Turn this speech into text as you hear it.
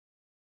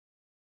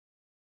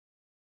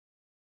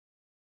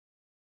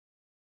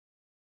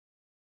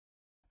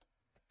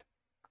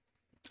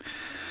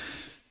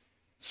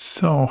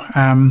So,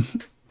 had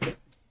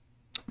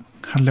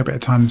a little bit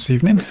of time this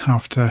evening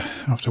after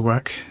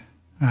work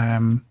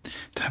to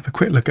have a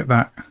quick look at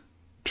that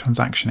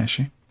transaction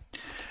issue.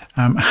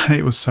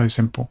 It was so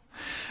simple.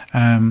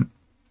 I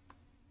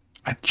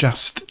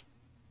just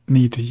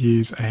need to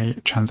use a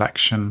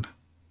transaction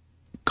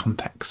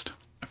context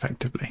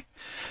effectively.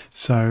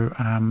 So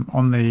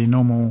on the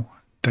normal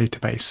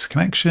database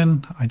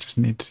connection, I just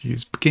need to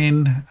use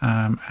begin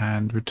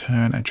and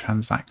return a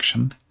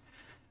transaction,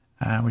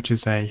 which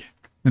is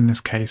in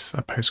this case,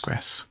 a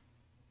Postgres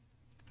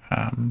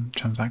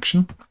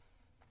transaction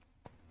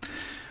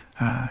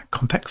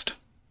context,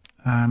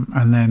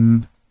 and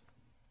then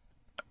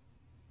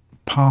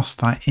pass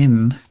that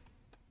in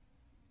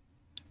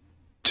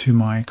to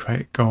my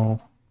create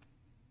goal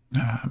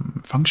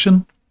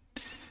function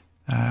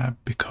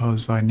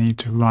because I need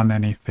to run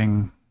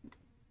anything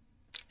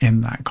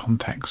in that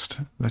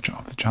context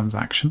of the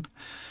transaction.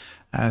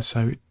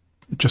 So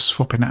just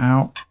swapping it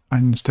out,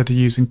 and instead of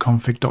using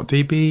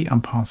config.db, I'm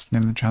passing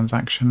in the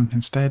transaction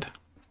instead.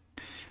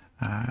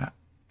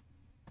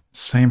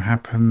 Same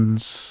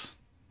happens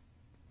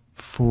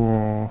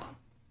for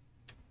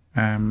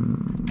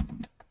the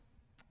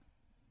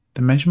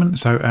measurement.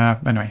 So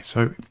anyway,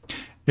 so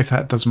if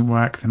that doesn't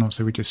work, then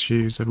obviously we just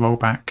use a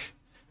rollback,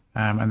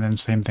 and then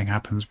same thing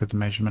happens with the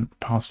measurement,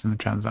 pass in the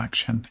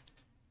transaction.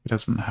 If it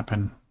doesn't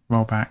happen,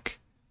 rollback,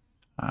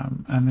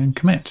 and then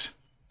commit.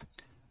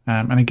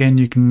 And again,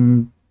 you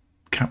can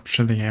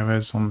capture the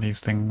errors on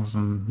these things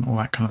and all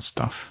that kind of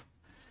stuff.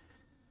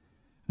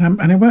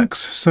 And it works.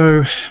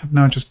 So I've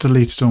now just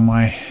deleted all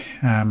my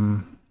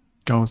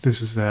goals.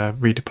 This is a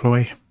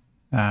redeploy.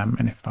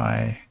 And if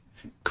I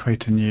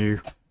create a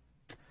new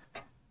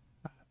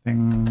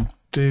thing,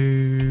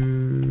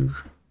 do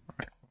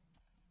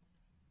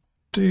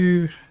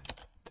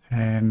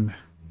 10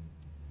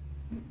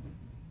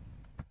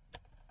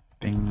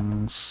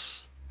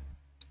 things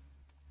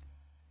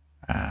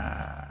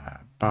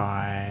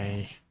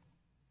by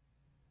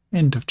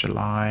end of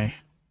July.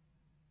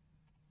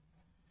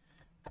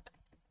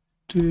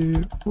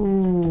 Do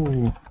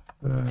all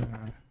the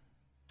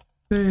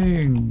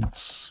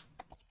things.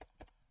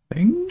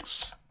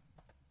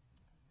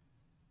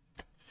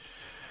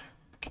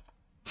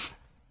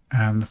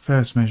 And the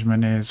first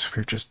measurement is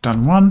we've just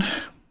done one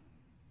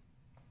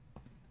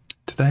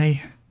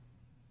today.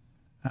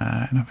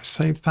 And if I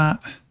save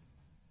that,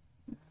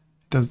 it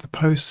does the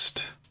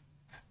post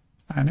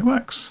and it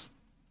works.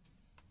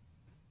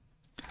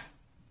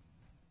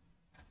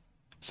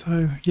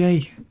 So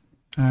yay.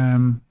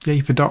 Yay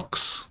for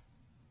docs.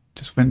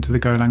 Just went to the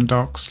Golang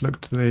docs,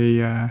 looked at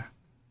the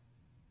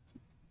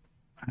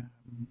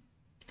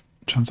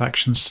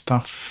transaction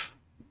stuff,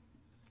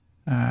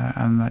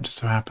 and that just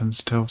so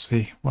happens to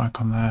obviously work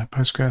on the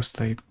Postgres.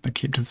 They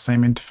keep to the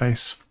same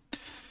interface.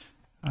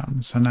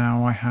 So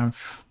now I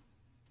have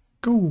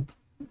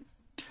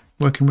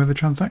working with a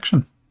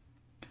transaction.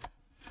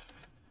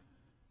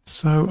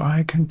 So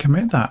I can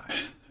commit that.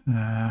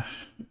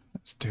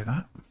 Let's do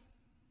that.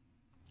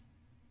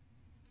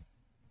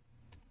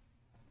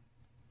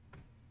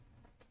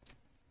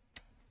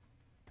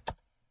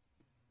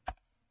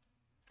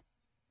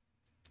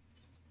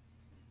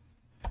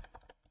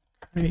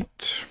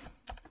 Create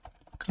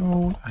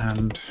goal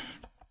and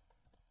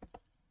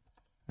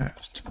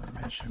first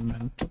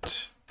measurement within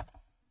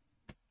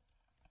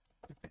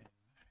a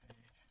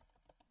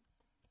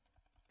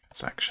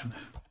transaction.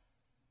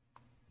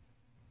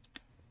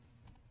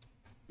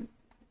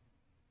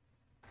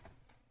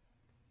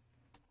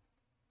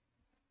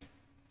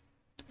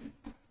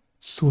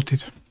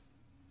 Sorted.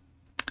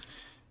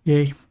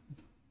 Yay.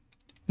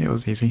 It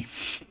was easy.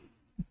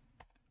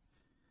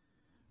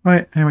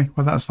 Right, anyway,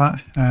 well that's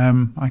that.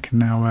 I can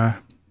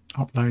now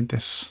upload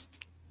this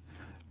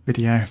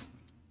video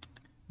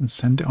and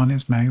send it on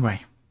its merry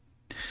way.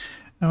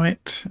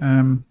 Alright,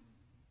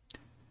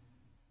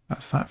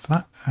 that's that for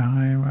that.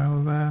 I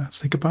will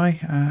say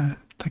goodbye.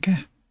 Take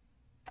care.